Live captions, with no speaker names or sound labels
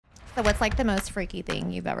So what's like the most freaky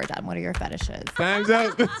thing you've ever done? What are your fetishes? Time's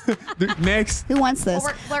up. Next. Who wants this?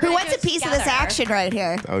 Well, we're Who gonna wants do a it piece of this together. action right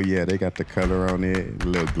here? Oh yeah, they got the color on it, a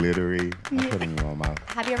little glittery. I put them on my.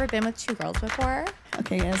 Have you ever been with two girls before?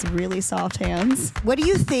 Okay, he has really soft hands. What do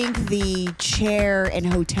you think the chair in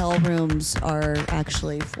hotel rooms are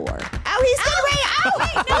actually for? Oh, he's getting ready. Oh,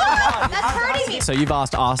 wait, no, that's hurting me. So you've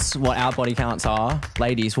asked us what our body counts are.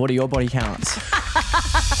 Ladies, what are your body counts?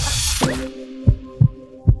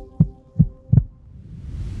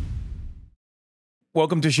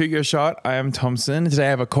 Welcome to Shoot Your Shot. I am Thompson. Today I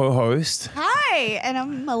have a co-host. Hi, and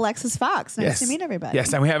I'm Alexis Fox. Nice to meet everybody.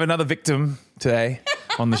 Yes, and we have another victim today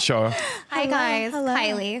on the show. Hi guys, hello.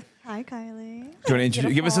 Kylie. Hi, Kylie. Do you want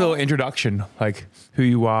to give us a little introduction, like who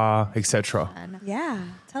you are, etc.? Yeah.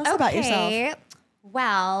 Tell us about yourself.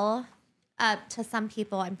 Well, to some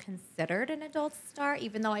people, I'm considered an adult star,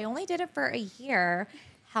 even though I only did it for a year.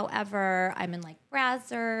 However, I'm in like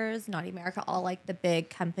Brazzers, Naughty America, all like the big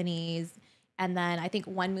companies. And then I think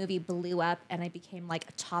one movie blew up and I became like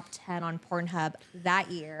a top 10 on Pornhub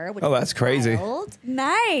that year. Which Oh, that's was crazy. wild.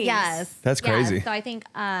 Nice. Yes. That's crazy. Yes. So I think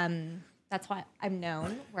that's why I'm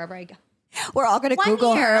known wherever I go. We're all going to 1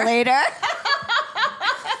 Google her year. later.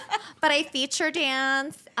 But I feature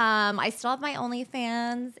dance. I still have my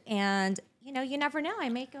OnlyFans. And, you know, you never know. I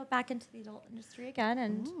may go back into the adult industry again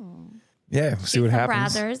and Yeah, we'll see what some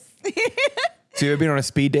happens. Brazzers. So you ever been on a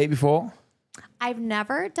speed date before? I've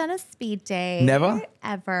never done a speed date. Never?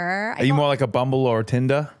 Ever. Are you more like a Bumble or a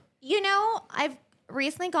Tinder? You know, I've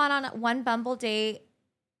recently gone on one Bumble date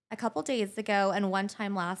a couple days ago and one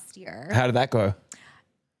time last year. How did that go?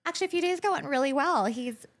 Actually, a few days ago went really well.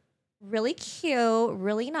 He's really cute,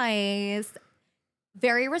 really nice,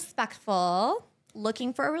 very respectful,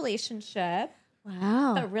 looking for a relationship,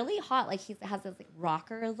 Wow. but really hot. Like he has this like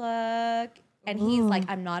rocker look. And he's like,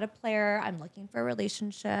 I'm not a player. I'm looking for a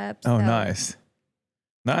relationship. Oh, So nice.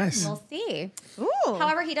 Nice. We'll see. Ooh.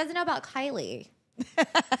 However, he doesn't know about Kylie.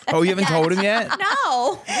 Oh, you haven't told him yet?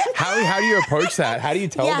 No. How do you approach that? How do you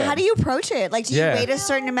tell them? How do you approach it? Like, do you Yeah. wait a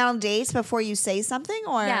certain amount of days before you say something?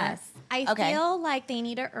 Or Yes. I Okay. feel like they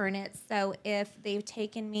need to earn it. So if they've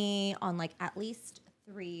taken me on like at least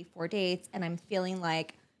 3-4 dates and I'm feeling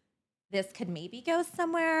like this could maybe go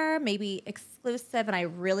somewhere, maybe exclusive, and I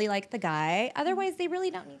really like the guy. Otherwise, they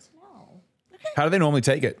really don't need to know. How do they normally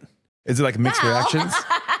take it? Is it like mixed Well. reactions?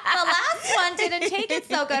 The last one didn't take it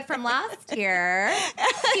so good from last year.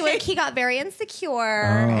 He got very insecure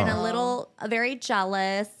and a little very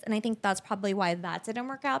jealous. And I think that's probably why that didn't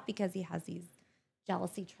work out, because he has these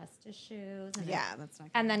jealousy trust issues. And Yeah, that's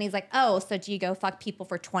not good. And then he's like, oh, so do you go fuck people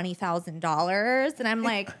for $20,000? And I'm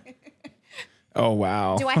like, Oh,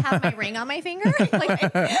 wow. do I have my ring on my finger?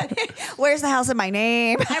 Like, Where's the house in my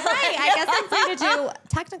name? right. I guess I'm free to do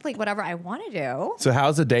technically whatever I want to do. So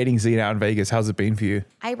how's the dating scene out in Vegas? How's it been for you?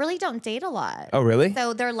 I really don't date a lot. Oh, really?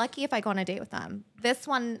 So they're lucky if I go on a date with them. This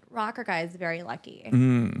one rocker guy is very lucky. Well,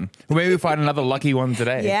 maybe we'll find another lucky one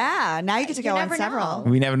today. Yeah, now you get to You go on never several. know.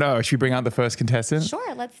 We never know. Should we bring out the first contestant?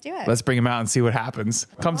 Sure, let's do it. Let's bring him out and see what happens.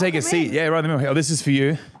 Come take a seat. Yeah, right in the middle. Oh, this is for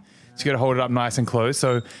you. So you got to hold it up nice and close.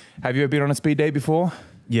 So have you ever been on a speed date before?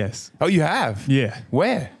 Yes. Oh, you have? Yeah.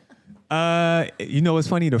 Where? You know what's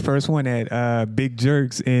funny? The first one at Big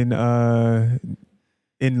Jerks in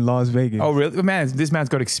Las Vegas. Oh, really? Man, this man's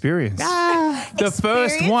got experience. The first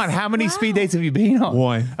Experience? one. How many speed dates have you been on?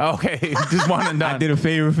 One. Okay, just one and done. I did a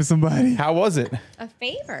favor for somebody. How was it? A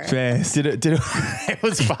favor. Fast. Did it it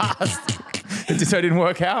was fast. So it didn't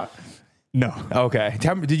work out? No. Okay.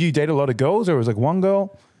 Did you date a lot of girls or was it like one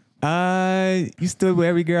girl? You stood with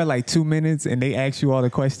every girl like 2 minutes and they ask you all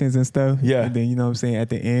the questions and stuff. Yeah. And then, you know what I'm saying, at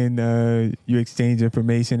the end, you exchange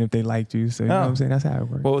information if they liked you. So, you know what I'm saying? That's how it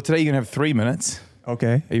works. Well, today you're going to have 3 minutes.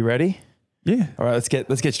 Okay. Are you ready? Yeah. All right, let's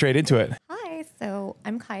get straight into it. Hi, so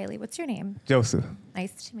I'm Kylie. What's your name? Joseph.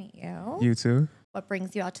 Nice to meet you. You too. What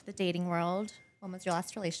brings you out to the dating world? When was your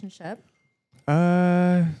last relationship?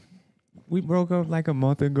 We broke up like a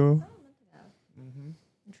month ago.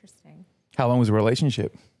 Interesting. How long was the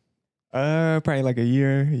relationship? Probably like a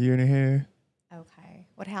year and a half. Okay.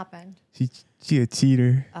 What happened? She a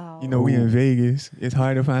cheater. Oh. You know, we in Vegas. It's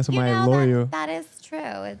hard to find somebody loyal. That is true.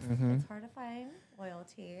 It's hard to find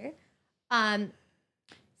loyalty.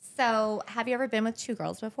 So have you ever been with two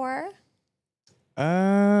girls before?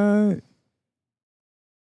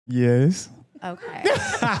 Yes. Okay. Okay.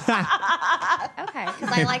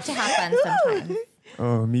 Because I like to have fun sometimes.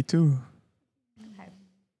 Oh, me too. Okay.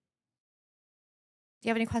 Do you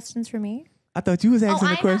have any questions for me? I thought you was asking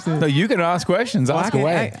I the know. question. No, you can ask questions. Ask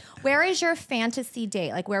away. Where is your fantasy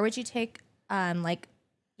date? Like, where would you take,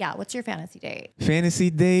 Yeah, what's your fantasy date? Fantasy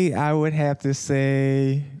date, I would have to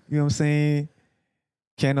say, you know what I'm saying?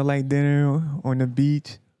 Candlelight dinner on the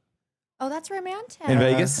beach. Oh, that's romantic. In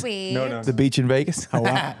Vegas? Sweet. No. The beach in Vegas?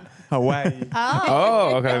 Hawaii. Hawaii.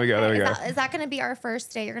 Oh, okay. There we go. Is that going to be our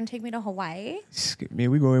first date? You're going to take me to Hawaii? Man,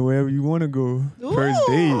 we going wherever you want to go. First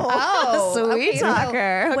date. Oh, Sweet okay, so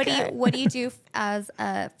talker. What do you do as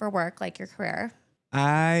for work, like your career?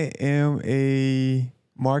 I am a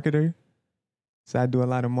marketer. So I do a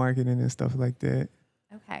lot of marketing and stuff like that.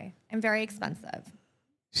 Okay. And very expensive.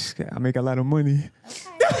 I make a lot of money. Okay.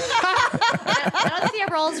 I don't see a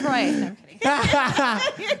Rolls Royce. No, I'm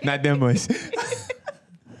kidding. Not that much.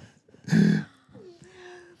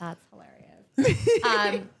 That's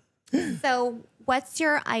hilarious. So what's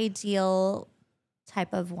your ideal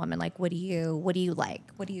type of woman? Like, what do you like?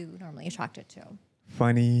 What are you normally attracted to?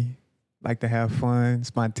 Funny, like to have fun,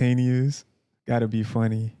 spontaneous, gotta be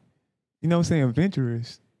funny. You know what I'm saying?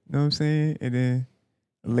 Adventurous. You know what I'm saying? And then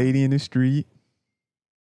a lady in the street.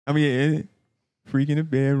 I mean, freak in the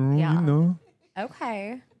bedroom, Yeah. you know.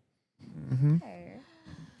 Okay. Mm-hmm. Okay.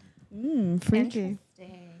 Freaky.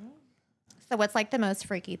 Interesting. So what's like the most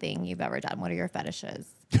freaky thing you've ever done? What are your fetishes?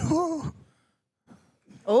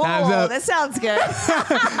 Oh, Time's up. that sounds good.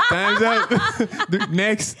 Time's up.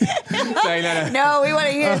 Next. Sorry, no. No, we want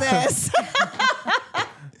to hear this.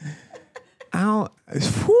 I don't.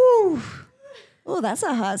 Whew. Oh, that's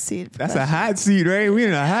a hot seat. That's a hot seat, right? We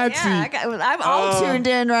in a hot Yeah, seat. I'm all tuned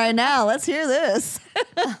in right now. Let's hear this.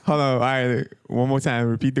 Hold on. All right. One more time.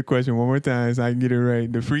 Repeat the question one more time so I can get it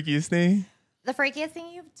right. The freakiest thing? The freakiest thing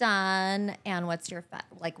you've done, and what's your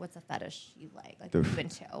what's a fetish you like? Like what you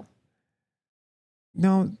into?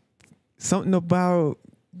 No, something about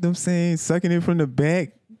them saying sucking it from the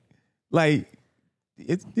back. Like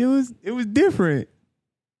it was different.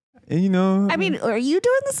 And you know, I mean, are you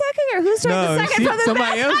doing the sucking or who's doing the sucking from the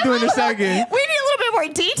somebody back? else doing the sucking. We need a little bit more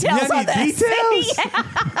details You on need this. details? Yeah.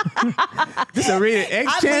 This a rated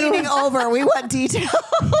X I'm channel. leaning over. We want details.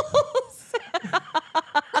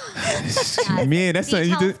 Man, that's something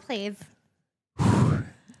you Details, just. please.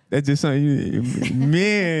 That's just something you.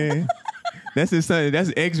 Man, that's just something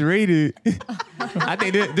that's X-rated. I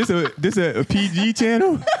think this a PG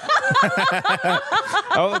channel.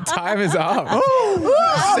 Oh, time is up. Oh,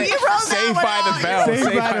 you wrote that Saved one by out. the bell.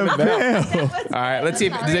 Saved by the bell. All right, let's see.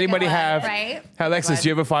 Does anybody have? Right? Alexis, do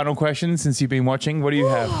you have a final question since you've been watching? What do you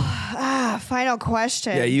have? Final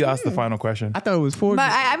question. Yeah, you asked the final question. I thought it was 4.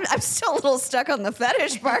 But I'm still a little stuck on the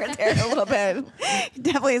fetish part there a little bit.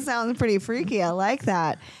 Definitely sounds pretty freaky. I like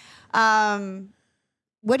that.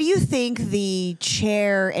 What do you think the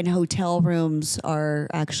chair in hotel rooms are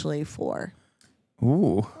actually for?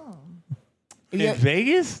 Ooh. In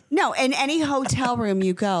Vegas? No, in any hotel room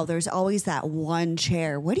you go, there's always that one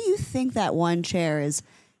chair. What do you think that one chair is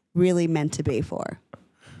really meant to be for?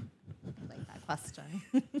 I like that question.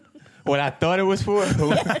 What I thought it was for?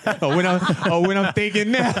 or when I'm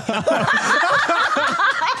thinking now.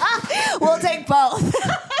 We'll take both.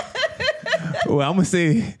 Well, I'm gonna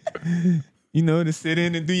say, you know, to sit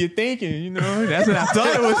in and do your thinking. You know, that's what I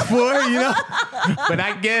thought it was for. You know, but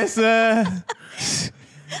I guess I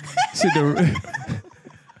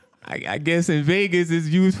guess in Vegas it's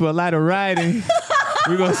used for a lot of riding.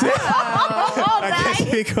 We're gonna say. I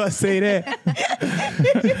guess we're gonna say that.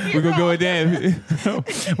 We're gonna go with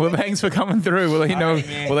that. Well, thanks for coming through. We'll let you know. right,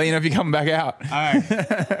 We'll let you know if you come back out. All right.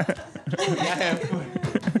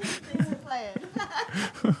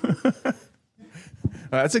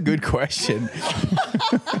 That's a good question.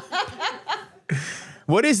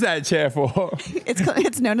 What is that chair for?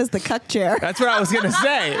 It's known as the cuck chair. That's what I was gonna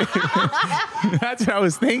say. That's what I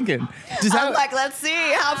was thinking. Just I'm like, let's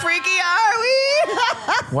see, how freaky are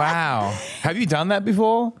we? wow. Have you done that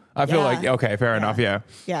before? I feel Yeah. like okay, fair enough. Yeah.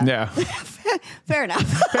 Yeah. Fair enough.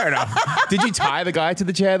 Fair enough. Did you tie the guy to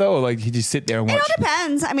the chair though, or like did you just sit there and It watch? all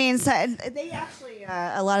depends. I mean, so they actually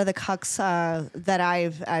a lot of the cucks that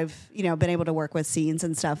I've been able to work with scenes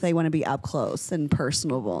and stuff. They want to be up close and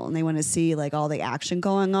personable, and they want to see like all the action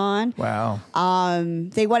going on. Wow.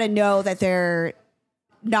 They want to know that they're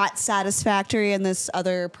not satisfactory, and this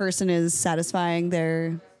other person is satisfying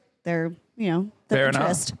their Fair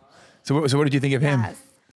interest. enough. So what did you think of him? Yes.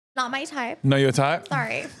 Not my type. No, your type.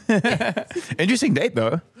 Sorry. Interesting date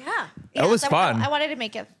though. Yeah. That was so fun. I wanted to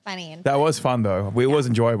make it funny. And That was fun though. It was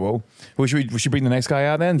enjoyable. We should bring the next guy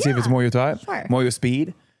out then and see if it's more your type, Sure. more your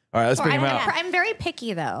speed. All right, let's bring him out. I'm very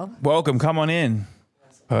picky though. Welcome. Come on in.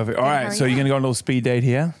 Perfect. All how right, are so you? you're gonna go on a little speed date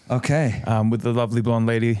here Okay. with the lovely blonde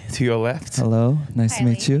lady to your left. Hello. Nice to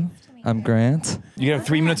meet Kylie. you. Nice to I'm Grant. You have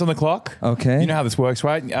 3 minutes on the clock. Okay. You know how this works,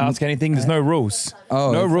 right? You ask anything. There's no rules.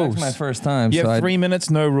 Oh, no it's rules. my first time. You so have 3 minutes,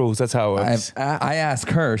 no rules. That's how it works. I ask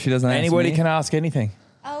her. She doesn't ask Anybody me. can ask anything.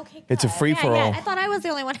 Okay, good. It's a free for all. I thought I was the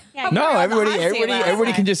only one. No,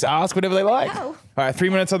 everybody can just ask whatever they like. Oh. All right, 3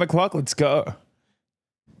 minutes on the clock. Let's go.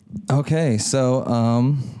 Okay,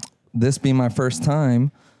 so this being my first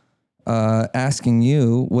time asking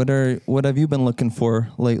you, what have you been looking for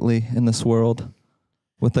lately in this world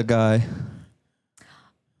with a guy?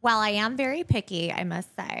 Well, I am very picky, I must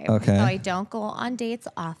say. Okay. So I don't go on dates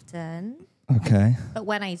often, Okay. but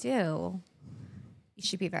when I do, you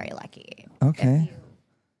should be very lucky. Okay.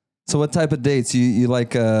 So what type of dates you like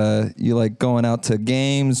going out to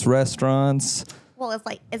games, restaurants? Well, it's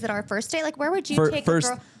like, is it our first date? Like, where would you take first-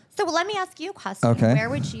 a girl? So let me ask you a question. Okay. Where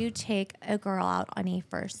would you take a girl out on a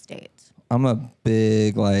first date? I'm a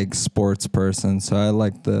big sports person, so I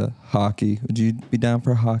like the hockey. Would you be down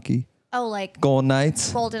for hockey? Oh, like Golden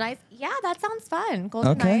Knights? Golden Knights? Yeah, that sounds fun.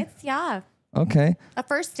 Golden Okay. Knights, yeah. Okay. A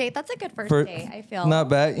first date, that's a good first For- date, I feel. Not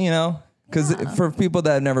bad, because for people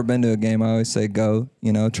that have never been to a game, I always say go,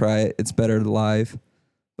 try it. It's better live.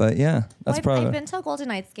 But yeah, that's probably. I've been to a Golden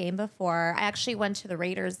Knights game before. I actually went to the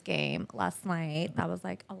Raiders game last night. That was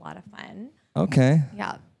like a lot of fun. Okay.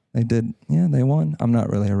 Yeah. They did. Yeah, they won. I'm not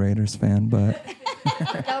really a Raiders fan, but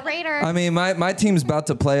Go Raiders. I mean, my team's about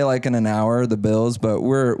to play like in an hour, the Bills, but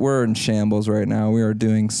we're in shambles right now. We are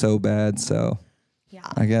doing so bad. So yeah.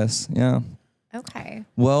 I guess, yeah. Okay.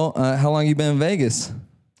 Well, how long you been in Vegas?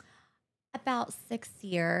 About 6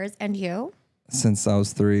 years. And you? Since I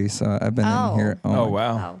was 3, so I've been in here Oh,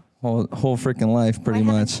 wow. whole freaking life, pretty Why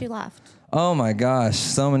much. haven't you left? Oh my gosh,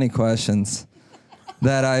 so many questions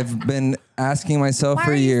that I've been asking myself Why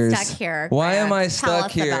for are you years. stuck here, Why Grant? am I Tell stuck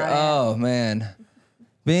us here? about it. Oh man,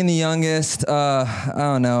 being the youngest, I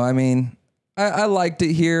don't know. I mean, I liked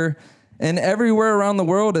it here, and everywhere around the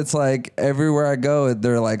world, it's like everywhere I go,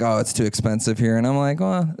 they're like, "Oh, it's too expensive here," and I'm like,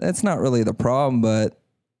 "Well, that's not really the problem," but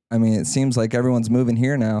I mean, it seems like everyone's moving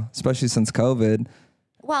here now, especially since COVID.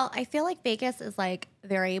 Well, I feel like Vegas is like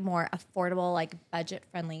very more affordable, like budget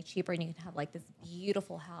friendly, cheaper, and you can have like this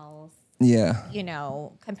beautiful house. Yeah,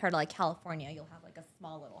 Compared to like California, you'll have like a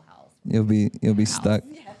small little house. you'll be stuck.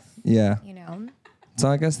 Yes. Yeah. So So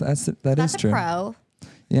I guess that that's is true. a pro.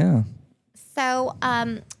 Yeah. So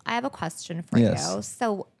I have a question for Yes. you.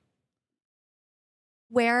 So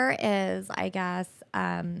where is, I guess,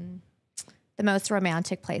 the most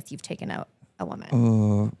romantic place you've taken a woman?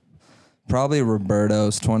 Oh, probably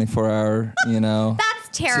Roberto's 24-hour,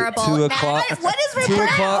 That's terrible. 2 Next. o'clock. What is 2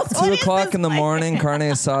 Roberto's? o'clock. What 2 is o'clock this in the place? morning. Carne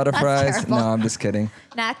asada fries. terrible. No, I'm just kidding.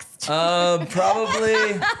 Next.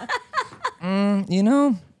 Probably.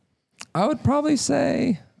 I would probably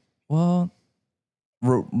say, well,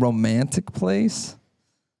 romantic place.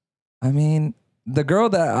 I mean, the girl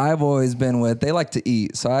that I've always been with, they like to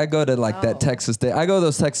eat. So I go to that Texas Day. I go to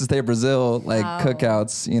those Texas Day Brazil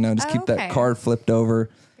cookouts. Just keep Okay. that card flipped over.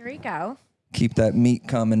 Here you go. Keep that meat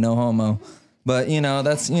coming, no homo. But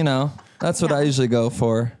that's what I usually go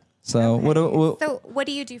for. So So what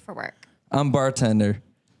do you do for work? I'm bartender.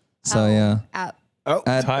 So yeah. Oh,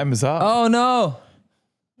 time is up. Oh no.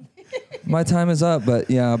 My time is up, but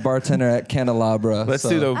yeah, bartender at Candelabra. Let's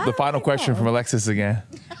do the final question from Alexis again.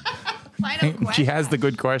 She has the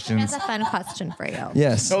good questions. That's a fun question for you.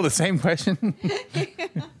 Yes. Oh, the same question?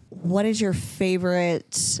 What is your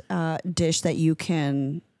favorite dish that you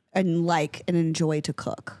can and enjoy to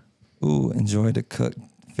cook? Ooh, enjoy to cook.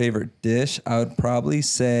 Favorite dish? I would probably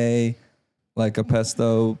say like a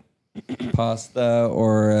pesto pasta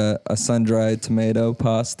or a sun-dried tomato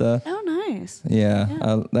pasta. Oh, nice.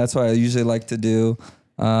 Yeah. That's what I usually like to do.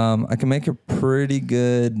 I can make a pretty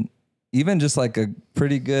good, even just like a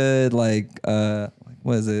pretty good,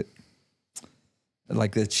 what is it?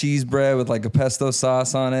 Like the cheese bread with like a pesto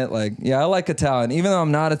sauce on it. I like Italian. Even though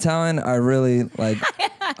I'm not Italian, I really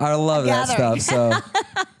I love that stuff.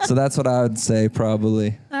 So that's what I would say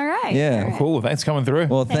probably. All right. Yeah. Cool. Thanks for coming through.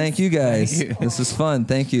 Well, thank you guys. Thank you. This is fun.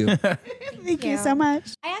 Thank you. Thank you so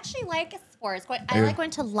much. I actually like sports. I like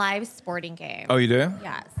going to live sporting games. Oh, you do?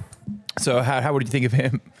 Yes. So how would you think of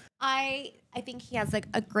him? I think he has like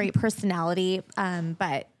a great personality,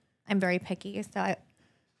 but I'm very picky, so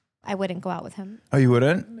I wouldn't go out with him. Oh, you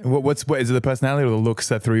wouldn't? What is it, the personality or the looks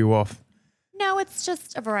that threw you off? No, it's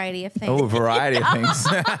just a variety of things. Oh, a variety of things.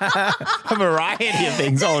 A variety of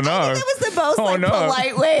things. Oh, no. It was the most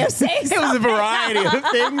polite way of saying It was a something. variety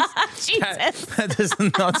of things. Jesus. That does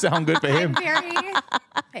not sound good for him. I'm very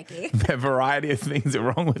picky. A variety of things are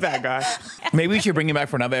wrong with that guy. Maybe we should bring him back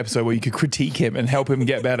for another episode where you could critique him and help him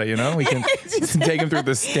get better. You know, we can take him through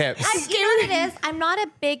the steps. You know what it is? I'm not a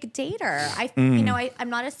big dater. I'm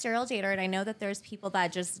not a serial dater, and I know that there's people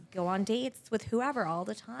that just go on dates with whoever all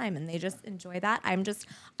the time, and they just enjoy that.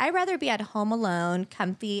 I'd rather be at home alone,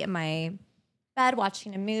 comfy in my bed,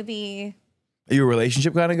 watching a movie. Are you a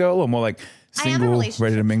relationship kind of girl, or more like I am a single, relationship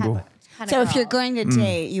ready to mingle? kind of So if girl. you're going to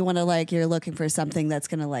date, you want to you're looking for something that's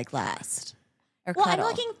going to last. Or Well, I'm cuddle.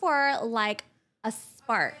 looking for like a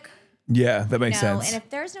spark. Yeah, that makes you know? sense. And if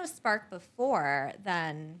there's no spark before,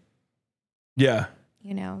 then Yeah,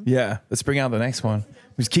 yeah. Let's bring out the next one.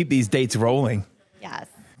 Just keep these dates rolling. Yes.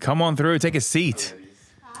 Come on through. Take a seat.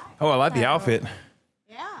 Oh, I like the outfit.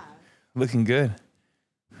 Yeah. Looking good.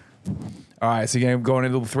 All right, so you're going to go on a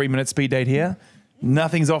little 3-minute speed date here.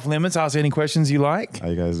 Nothing's off limits. Ask any questions you like. How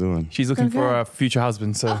you guys doing? She's looking for a future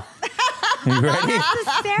husband, so are you ready?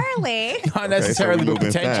 Necessarily. Not necessarily, so we're but moving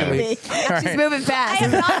potentially. She's moving fast. I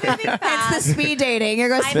am not moving It's fast. the speed dating. You're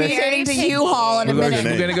going I'm speed very dating to picky. U-Haul in a We're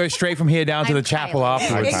minute. going to go straight from here down to I'm the chapel Kylie.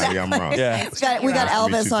 afterwards. Hi, Kylie, I'm Ross. Yeah. We got Nice to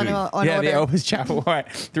meet Elvis you on, too. on Yeah, the order. Elvis Chapel. All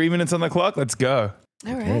right, 3 minutes on the clock. Let's go.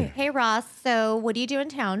 All right. Hey, Ross. So what do you do in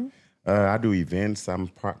town? I do events. I'm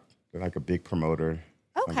like a big promoter.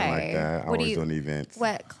 Something like Okay. that. What do Always you- doing events.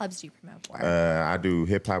 What clubs do you promote for? I do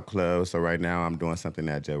hip hop clubs. So right now I'm doing something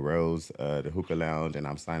at Joe Rose, the Hookah Lounge, and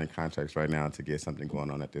I'm signing contracts right now to get something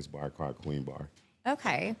going on at this bar called Queen Bar.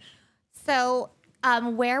 Okay. So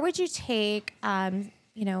where would you take, a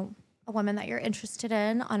woman that you're interested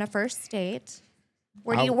in on a first date?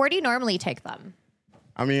 Where do you normally take them?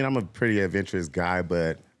 I mean, I'm a pretty adventurous guy,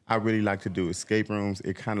 but I really like to do escape rooms.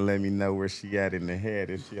 It kind of let me know where she at in the head,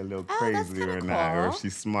 if she a little Oh, that's crazy or kinda not, or cool. if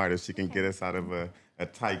she's smart, if she can get us out of a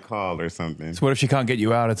tight call or something. So what if she can't get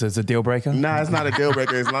you out? It's a deal breaker? Nah, it's not a deal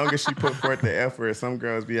breaker. As long as she put forth the effort. Some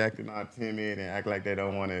girls be acting all timid and act like they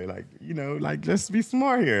don't want to, just be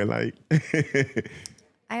smart here.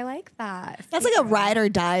 I like that. That's like a ride or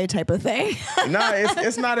die type of thing. No,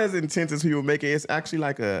 it's not as intense as people make it. It's actually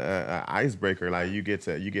like a icebreaker. Like you get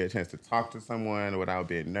a chance to talk to someone without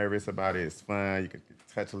being nervous about it. It's fun. You can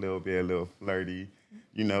touch a little bit, a little flirty,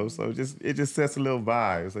 So it just sets a little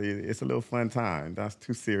vibe. So it's a little fun time. Not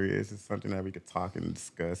too serious. It's something that we could talk and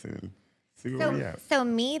discuss and see where we at. So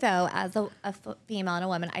me though, as a female and a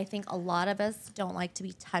woman, I think a lot of us don't like to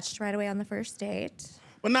be touched right away on the first date.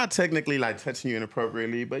 Well, not technically like touching you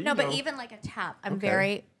inappropriately, but No, you know. but even like a tap.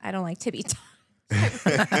 Okay. I don't like to be touched.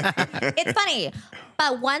 It's funny.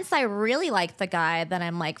 But once I really like the guy, then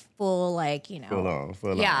I'm like full Full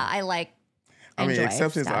on. Yeah, I like enjoy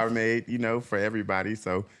Exceptions stuff. are made, for everybody.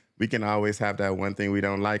 So we can always have that one thing we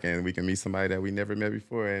don't like, and we can meet somebody that we never met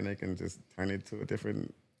before, and they can just turn it to a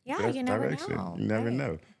different you never direction. know. You never Right.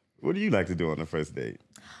 know. What do you like to do on the first date?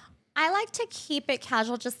 I like to keep it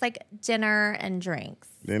casual, just like dinner and drinks.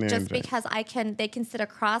 Dinner just and drinks. because they can sit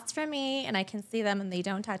across from me and I can see them and they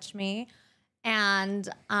don't touch me. And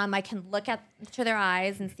I can look to their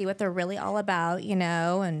eyes and see what they're really all about,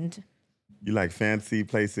 and You like fancy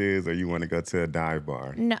places, or you want to go to a dive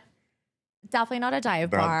bar? no, definitely not a dive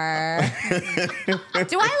bar. Do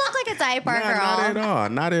I look like a dive bar girl? Not at all.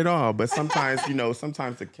 Not at all. But sometimes,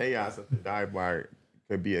 sometimes the chaos of the dive bar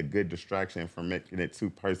could be a good distraction from making it too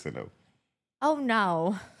personal. Oh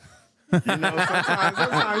no.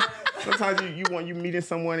 Sometimes you meeting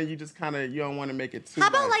someone and you just you don't want to make it too. How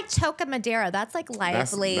about like Toca Madera? That's like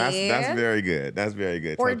lively. That's very good. That's very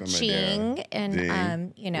good. Or Toca Madera. Jing and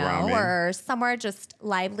Jing, ramen. or somewhere just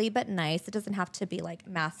lively but nice. It doesn't have to be like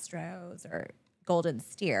Mastro's or Golden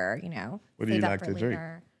Steer, What do you Save that like for to drink?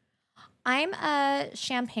 later. I'm a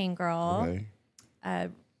champagne girl. Okay. A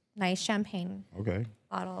nice champagne Okay.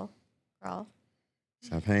 bottle girl.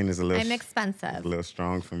 Champagne is a little. I'm expensive. A little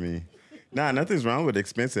strong for me. Nah, nothing's wrong with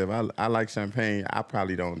expensive. I like champagne. I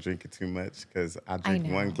probably don't drink it too much because I drink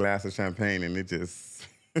know. one glass of champagne and it just.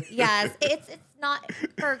 Yes, it's not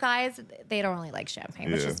for guys. They don't really like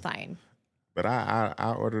champagne, which Yeah. is fine. But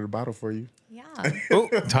I ordered a bottle for you. Yeah. Oh,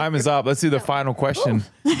 time is up. Let's do the final question.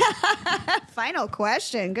 Final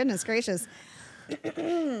question. Goodness gracious.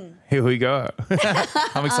 Here we go.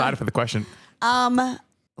 I'm excited for the question.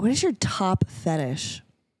 What is your top fetish?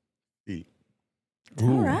 Feet. All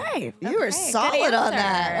right. You were Okay, solid good on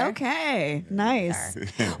that. answer. Okay. Nice.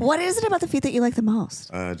 What is it about the feet that you like the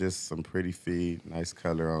most? Just some pretty feet, nice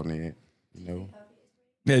color on it. Yeah,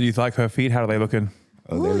 do you like her feet? How are they looking?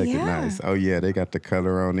 Oh, Ooh, they're looking yeah. nice. Oh yeah, they got the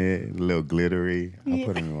color on it, a little glittery. I'll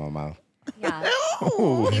put them in my mouth. Yeah.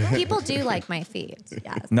 People do like my feet.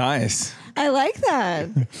 Yes. Nice. I like that.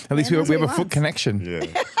 At least we knows have what a he foot wants. connection. Yeah.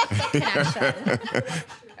 Connection.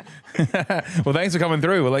 Well, thanks for coming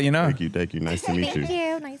through. We'll let you know. Thank you. Thank you. Nice to meet Thank you.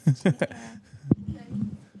 you. Nice to meet you.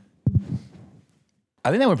 I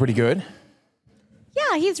think that went pretty good.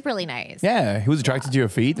 Yeah, he's really nice. Yeah, he was attracted to your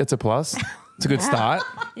feet. That's a plus. It's a good start.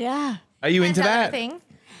 Yeah. Are you into Another that? thing.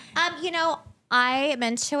 I am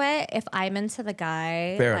into it if I'm into the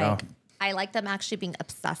guy. Fair like, enough. I like them actually being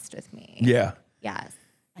obsessed with me. Yeah. Yes.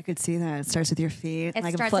 I could see that. It starts with your feet, It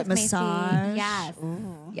like a starts foot with my massage. feet. Yes.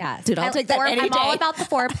 Yes. Dude, I'll take that any I'm all day. about the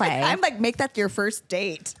foreplay. I'm like, make that your first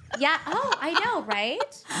date. Yeah. Oh, I know,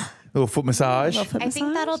 right? Little foot massage. Little foot I think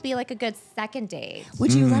massage? that'll be like a good second date.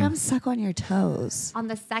 Would you let him suck on your toes? On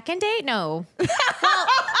the second date? No.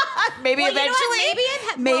 Maybe Well, you know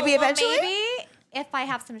what? Maybe eventually. Maybe if I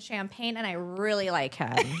have some champagne and I really like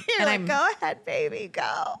him. You're and like, go ahead, baby,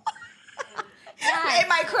 go. Yes. In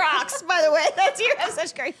my Crocs, by the way. That's you have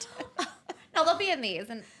such great. No, they'll be in these,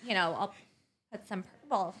 and I'll put some.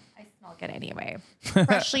 Well, I smell good anyway.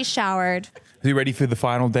 Freshly showered. Is he ready for the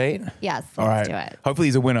final date? Yes. All right. Let's do it. Hopefully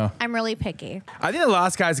he's a winner. I'm really picky. I think the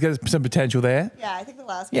last guy's got some potential there. Yeah, I think the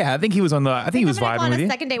last. Yeah, I think he was on the. I think he was I'm gonna go vibing on with a you.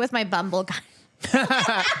 second date with my Bumble guy.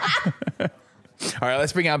 All right,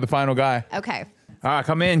 let's bring out the final guy. Okay. All right,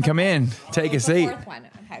 come in. Take a The seat. fourth one.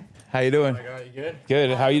 Okay. How you doing? You good?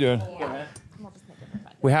 Good. How you doing? We'll just make it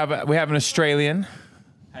fun. We have an Australian.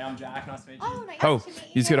 Hey, I'm Jack. Nice to meet you. Oh, nice Oh, to meet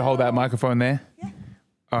you just got to hold that microphone there. Yeah.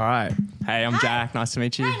 All right. Hey, I'm Jack. Nice to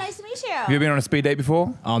meet you. Hi, nice to meet you. Have you been on a speed date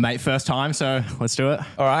before? Oh, mate, first time, so let's do it.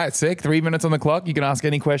 All right, sick. 3 minutes on the clock. You can ask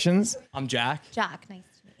any questions. I'm Jack. Jack, nice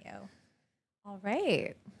to meet you. All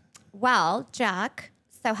right. Well, Jack,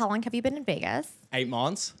 so how long have you been in Vegas? 8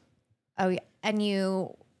 months. Oh, yeah. And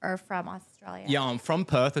you are from Australia? Yeah, I'm from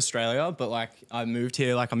Perth, Australia, but like I moved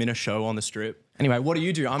here, like I'm in a show on the Strip. Anyway, what do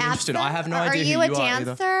you do? I'm interested. I have no idea Are you who a you are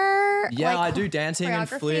either. dancer? Yeah, Like I do dancing and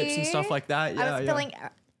flips and choreography? stuff like that. Yeah, I was yeah.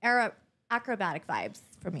 feeling acrobatic vibes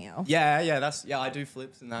from you. Yeah, I do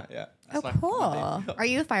flips and that. Yeah. That's Oh, like cool. my thing. Are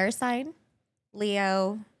you a fire sign?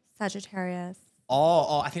 Leo, Sagittarius.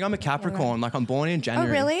 Oh, I think I'm a Capricorn. Like I'm born in Oh,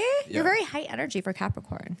 January. really? Yeah. You're very high energy for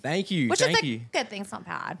Capricorn. Thank you. Which Thank is a you. good thing. It's not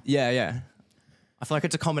bad. Yeah. I feel like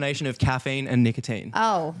it's a combination of caffeine and nicotine.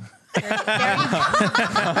 Oh.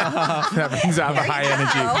 That brings out the high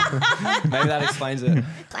energy. Maybe that explains it.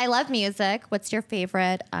 I love music. What's your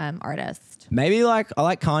favorite artist? Maybe like I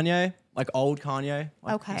like Kanye, like old Kanye.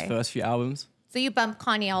 Like Okay. His first few albums. So you bump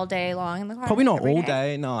Kanye all day long in the car? Probably not every all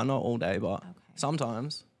day. No, not all day, but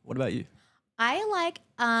sometimes. What about you? I like,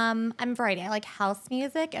 I'm variety. I like house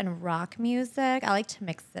music and rock music. I like to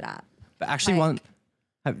mix it up. But actually, Like-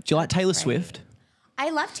 do you like Taylor Swift? I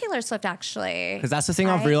love Taylor Swift, actually. Because that's the thing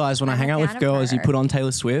I've realized when I I'm hang a out fan with of girls, you her. put on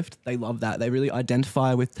Taylor Swift, they love that. They really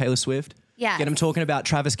identify with Taylor Swift. Yes. Get them talking about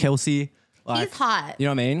Travis Kelce. Like, He's hot. You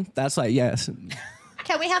know what I mean? That's like, yes.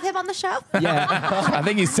 Can we have him on the show? Yeah. I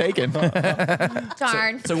think he's taken.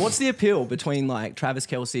 Darn. So what's the appeal between like Travis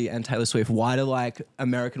Kelce and Taylor Swift? Why do like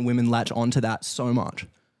American women latch onto that so much?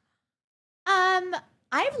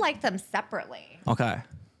 I've liked them separately. Okay.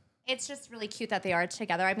 It's just really cute that they are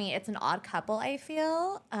together. I mean, it's an odd couple, I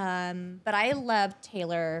feel. But I loved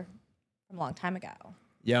Taylor from a long time ago.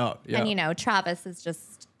 Yeah. And, Travis is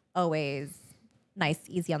just always nice,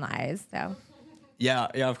 easy on the eyes. So, Yeah,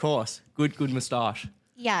 of course. Good moustache.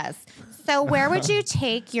 yes. So, where would you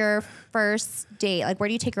take your first date? Like, where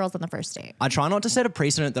do you take girls on the first date? I try not to set a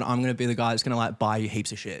precedent that I'm going to be the guy that's going to like buy you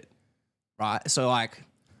heaps of shit. Right? So like,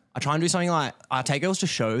 I try and do something like, I take girls to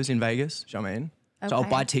shows in Vegas. Do you know what I mean? So I'll Okay.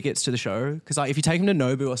 buy tickets to the show. Because like, if you take them to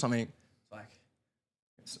Nobu or something,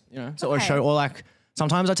 it's like, so or a Okay. show, or like,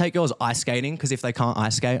 sometimes I take girls ice skating because if they can't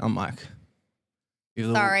ice skate, I'm like,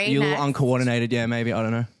 Sorry, you're a little next. uncoordinated. Yeah, maybe. I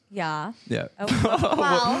don't know. Yeah. Yeah. Oh,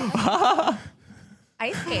 well,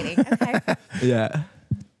 ice skating. Okay. Yeah.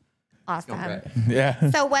 Awesome. Yeah.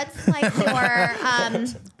 So what's like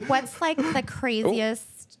what's like the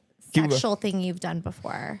craziest Give a- sexual thing you've done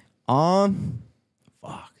before?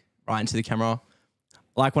 Fuck. Right into the camera.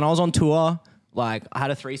 Like when I was on tour, like I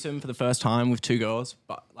had a threesome for the first time with 2 girls,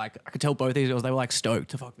 but like I could tell both these girls, they were like stoked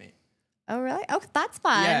to fuck me. Oh, really? Oh, that's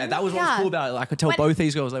fun. Yeah, that was what's cool about it. Like, I could tell When- both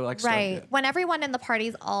these girls, they were like stoked. Right. When everyone in the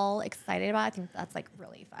party's all excited about it, I think that's like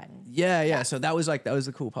really fun. Yeah. So that was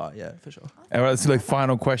the cool part. Yeah, for sure. All right, let's do like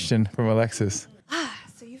final question from Alexis.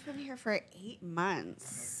 So you've been here for 8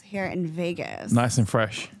 months here in Vegas. Nice and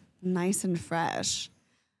fresh. Nice and fresh.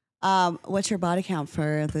 What's your body count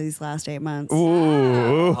for these last 8 months?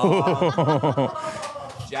 Ooh.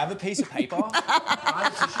 Do you have a piece of paper?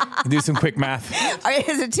 Do some quick math.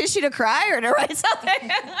 Is it tissue to cry or to write something?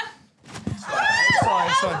 Sorry.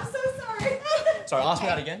 I'm so sorry. Sorry, ask me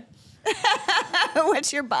that again.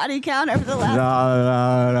 What's your body count over the last?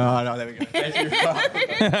 No. There we go.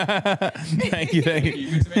 Thank you. Thank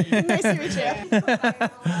you. Nice to meet you.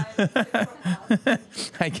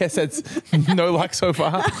 I guess that's no luck so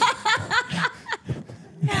far.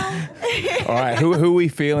 All right, who are we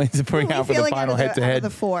feeling to bring out for the final head-to-head? The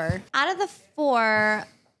 4. Out of the 4,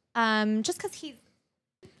 just because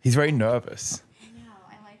He's very nervous. I know,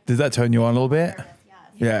 I like Does that turn you on a little bit?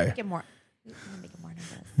 Yeah. Make it more nervous.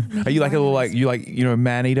 Are you like a little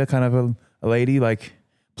man eater kind of a lady, like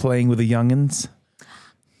playing with the youngins?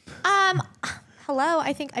 Hello,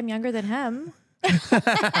 I think I'm younger than him.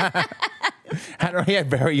 I don't know, he had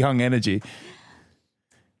very young energy.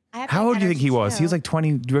 How old do you think he was? He was like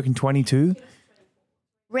 20, do you reckon 22?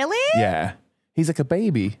 Really? Yeah. He's like a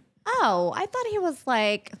baby. Oh, I thought he was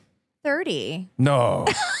like 30. No.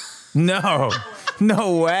 No.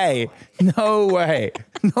 No way. No way.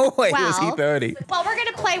 No way was he 30. Well, we're going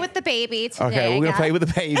to play with the baby today. Okay, we're going to play with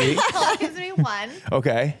the baby. Well, gives me 1.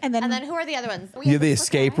 Okay. And then who are the other ones? You're the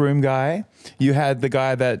escape room guy. You had the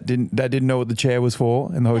guy that didn't know what the chair was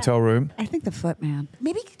for in the hotel room. I think the footman.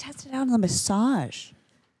 Maybe you could test it out on the massage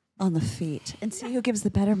on the feet and see who gives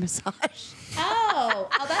the better massage. Oh,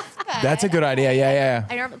 that's good. That's a good idea. Yeah.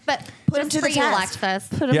 I don't, but Put him just to for the you, test.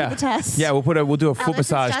 Alexis. Put him Yeah. to the test. Yeah, we'll do a foot this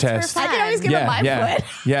is massage just for test. fun. I can always give him my foot.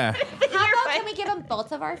 Yeah. How about can we give them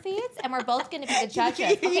both of our feet and we're both going to be the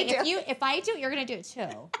judges? Okay, if I do it, you're going to do it too.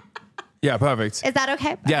 Yeah, perfect. Is that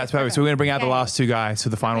okay? Yeah, it's perfect. So we're going to bring out the last 2 guys for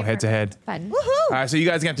the final head-to-head. Fun. All right, so you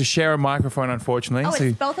guys are going to have to share a microphone, unfortunately. Oh, so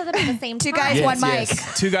it's both of them at the same time. 2 guys, 1 mic.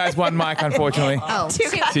 Yes. 2 guys, 1 mic, unfortunately. Oh, two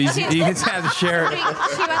So you just have to share it. Two at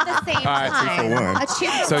the same All right, time. 2 for 1. A 2 for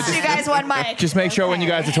So 1. just- 2 guys, 1 mic. Just make sure when you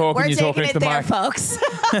guys are talking, We're you're talking taking into it the there, mic. folks.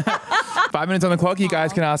 5 minutes on the clock. You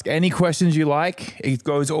guys can ask any questions you like. It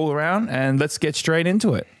goes all around, and let's get straight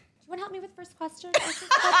into it. Do you want to help me with first question? Let's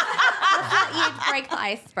let you break the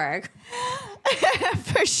iceberg.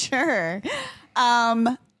 For sure.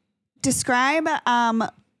 Describe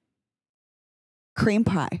cream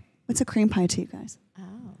pie. What's a cream pie to you guys?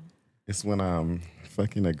 It's when I'm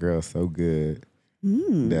fucking a girl so good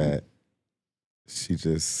that she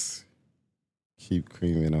just keep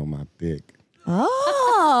creaming on my dick.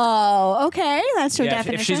 Oh, okay. That's your Yeah,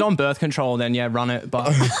 definition. if she's on birth control, then yeah, run it.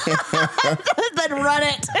 But then run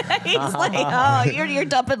it. He's like, oh, you're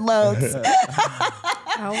dumping loads.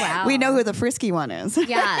 Oh, wow. We know who the frisky one is.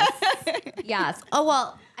 Yes. Yes. Oh,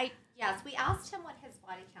 well, we asked him what his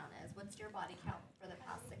body count is. What's your body count for the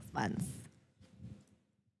past 6 months?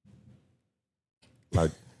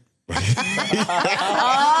 Like,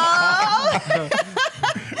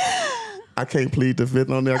 I can't plead the fifth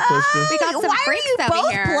on that question. We got some Why are freaks you over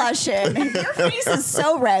both here. blushing? Your face is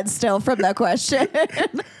so red still from that question.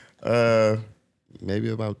 Maybe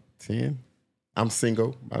about 10. I'm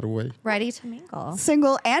single, by the way. Ready to mingle.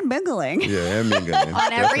 Single and mingling. Yeah, and mingling.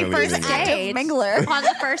 On every Definitely first mingling. date. mingler. On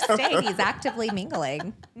the first date, he's actively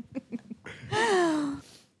mingling. all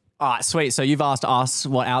right, sweet. So you've asked us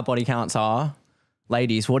what our body counts are.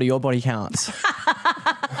 Ladies, what are your body counts?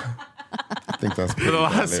 I think that's For the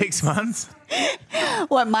last 6 months?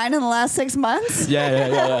 What, mine in the last 6 months?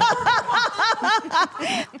 Yeah.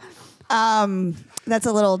 That's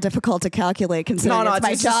a little difficult to calculate considering No, it's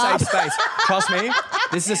my it's job. a safe space. Trust me,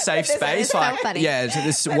 this is a safe space. so funny. Yeah, so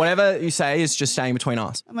this whatever you say is just staying between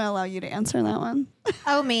us. I'm going to allow you to answer that one.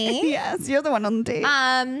 Oh, me? Yes, you're the one on the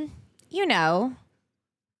date. You know,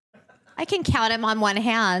 I can count him on one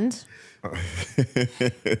hand.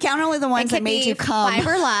 Count only the ones It that could made be you come. 5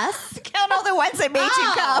 or less. Count all the ones that made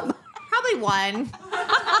you come. Probably 1.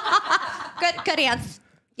 Good answer.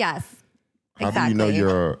 Yes. How do you know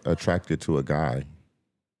you're attracted to a guy?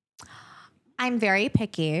 I'm very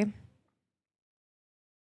picky.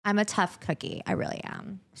 I'm a tough cookie. I really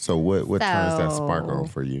am. So what turns that spark So- on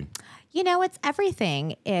for you? You know, it's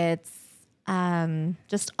everything. It's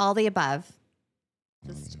just all the above.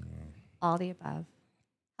 Just all the above.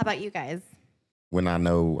 How about you guys? When I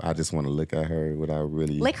know I just want to look at her without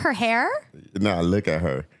really Lick her hair? No, look at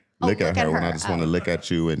her. Look at her when I just want to Oh. look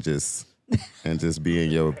at you and just be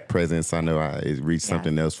in your presence. I know it reached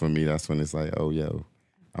something else for me. That's when it's like, oh, yo,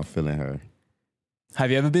 I'm feeling her.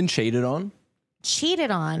 Have you ever been cheated on? Cheated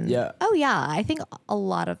on? Yeah. Oh, yeah. I think a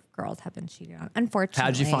lot of girls have been cheated on, unfortunately. How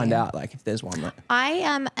did you find out? Like, if there's one that I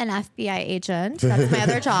am an FBI agent. That's my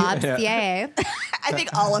other job, CIA. I think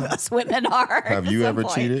all of us women are. Have at you some ever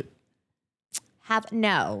point. cheated?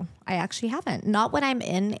 No, I actually haven't. Not when I'm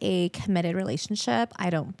in a committed relationship. I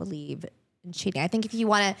don't believe in cheating. I think if you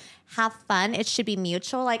want to have fun, it should be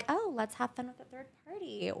mutual. Like, oh, let's have fun with a third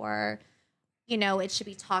party, or you know, it should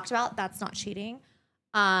be talked about. That's not cheating.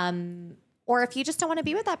 Or if you just don't want to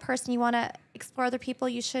be with that person, you want to explore other people,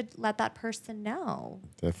 you should let that person know.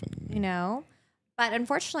 Definitely. You know? But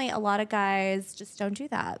unfortunately, a lot of guys just don't do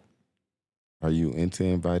that. Are you into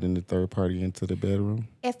inviting the third party into the bedroom?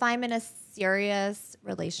 If I'm in a serious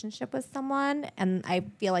relationship with someone and I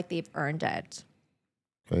feel like they've earned it.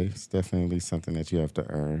 Okay, it's definitely something that you have to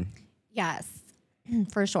earn. Yes,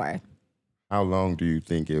 for sure. How long do you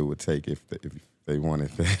think it would take if they wanted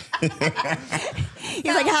that? He's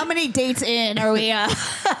like, how many dates in are we?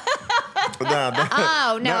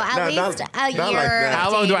 Oh, no, at least a year. Like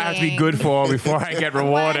How long do I have to be good for before I get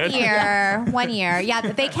rewarded? 1 year. 1 year. Yeah,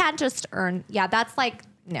 they can't just earn. Yeah, that's like,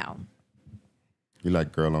 no. You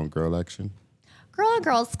like girl on girl action? Girl on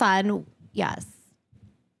girl's fun. Yes.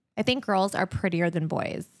 I think girls are prettier than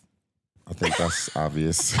boys. I think that's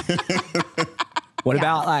obvious. What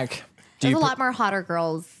about like? There's a lot more hotter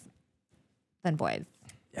girls than boys.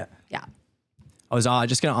 Yeah. Yeah. I was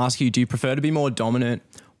just going to ask you, do you prefer to be more dominant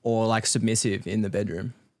or like submissive in the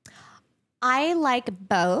bedroom? I like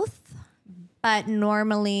both, but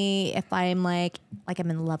normally if I'm like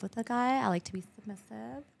I'm in love with a guy, I like to be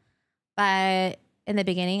submissive. But in the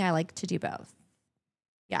beginning, I like to do both.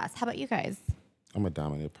 Yes. How about you guys? I'm a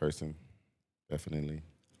dominant person, definitely.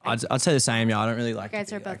 I'd say the same. Yeah, I don't really like. You guys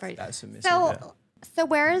to are be, both like, right. that submissive. Yeah. So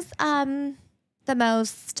where's the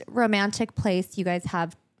most romantic place you guys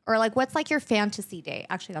have, or like what's like your fantasy date?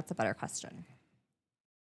 Actually, that's a better question.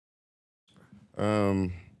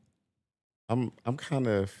 I'm kind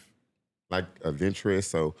of like adventurous,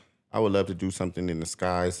 so I would love to do something in the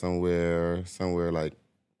sky somewhere like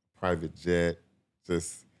private jet,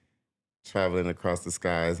 just traveling across the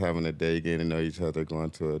skies, having a day, getting to know each other,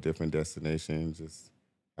 going to a different destination, just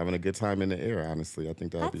having a good time in the air. Honestly, I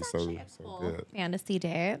think that would be so Cool good. fantasy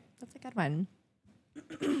date. That's a good one.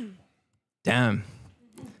 Damn.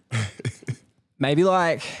 Maybe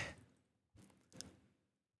like,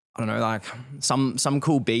 I don't know, like some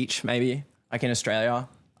cool beach, maybe like in Australia.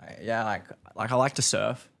 Like I like to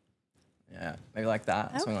surf. Yeah, maybe like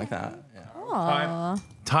that, something like that. Yeah.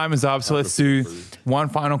 Time is up, so let's do one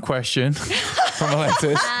final question from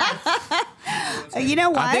Alexis. You know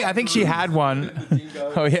what? I think she had one.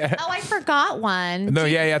 Oh yeah. Oh, I forgot one. No,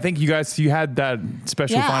 yeah. I think you had that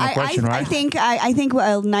special final question, right? I think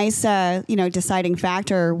a nice deciding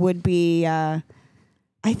factor would be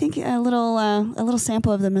I think a little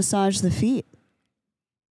sample of the massage the feet.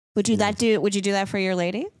 Would you do that for your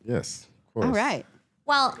lady? Yes, of course. All right.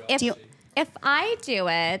 Well, if I do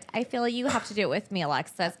it, I feel you have to do it with me,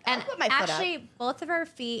 Alexis. And put my foot up. actually, both of our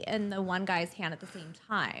feet in the one guy's hand at the same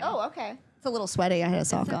time. Oh, okay. It's a little sweaty. I had a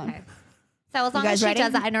sock It's on. okay. So as long guys as she ready?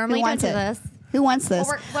 does it, I normally Who don't wants do it? this. Who wants this?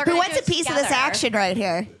 Well, we're Who gonna wants do a it piece of this together. action right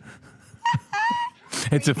here?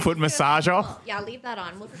 It's a foot massager. Well, yeah, leave that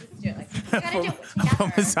on. We'll just do it. We gotta do it together. Foot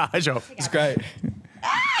massager. It's great.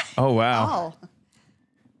 Oh wow.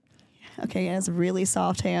 Oh. Okay, he has really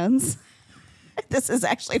soft hands. This is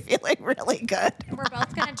actually feeling really good. We're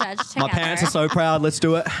both gonna judge together. My parents are so proud. Let's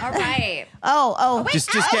do it. All right. Oh.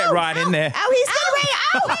 Just get right in there. Oh, he's getting ready.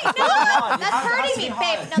 Oh, That's hurting me,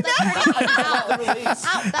 babe. No, that's hurting me. Ow.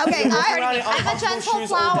 Ow, Okay, hurting me. I'm a gentle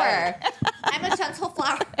flower. I'm a gentle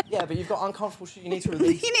flower. Yeah, but you've got uncomfortable shit you need to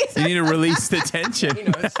release. You need to release the tension.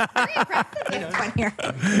 Very aggressive this one here.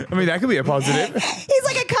 I mean, that could be a positive. He's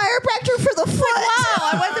like a chiropractor for the foot. Wow,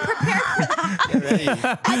 I wasn't prepared for that. Get ready.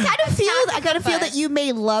 I kind of feel that you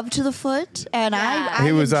made love to the foot, and I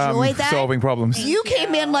He was enjoyed that. solving problems. You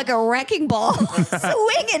came in like a wrecking ball,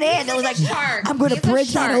 swinging in. It was like, Shark. I'm going to He's a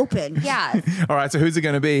bridge that shark. open. Yes. All right, so who's it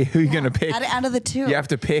going to be? Who are you going to pick? Out of the two. You have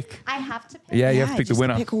to pick. I have to pick. Yeah, you have to pick the just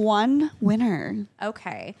winner. Pick one winner.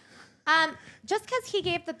 Okay. Just because he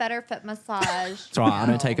gave the better foot massage. It's all right. I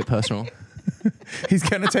don't take it personal. He's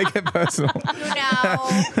going to take it personal. I'm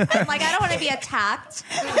like, I don't want to be attacked.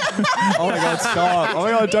 Oh my God, stop. Oh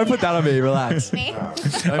my God, don't put that on me. Relax. Me?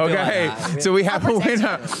 Okay, so we have a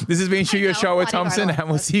winner. This has been Shoot Your know, Shot with bodyguard Thompson, all and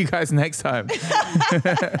we'll see you guys next time.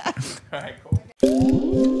 All right,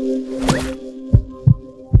 cool.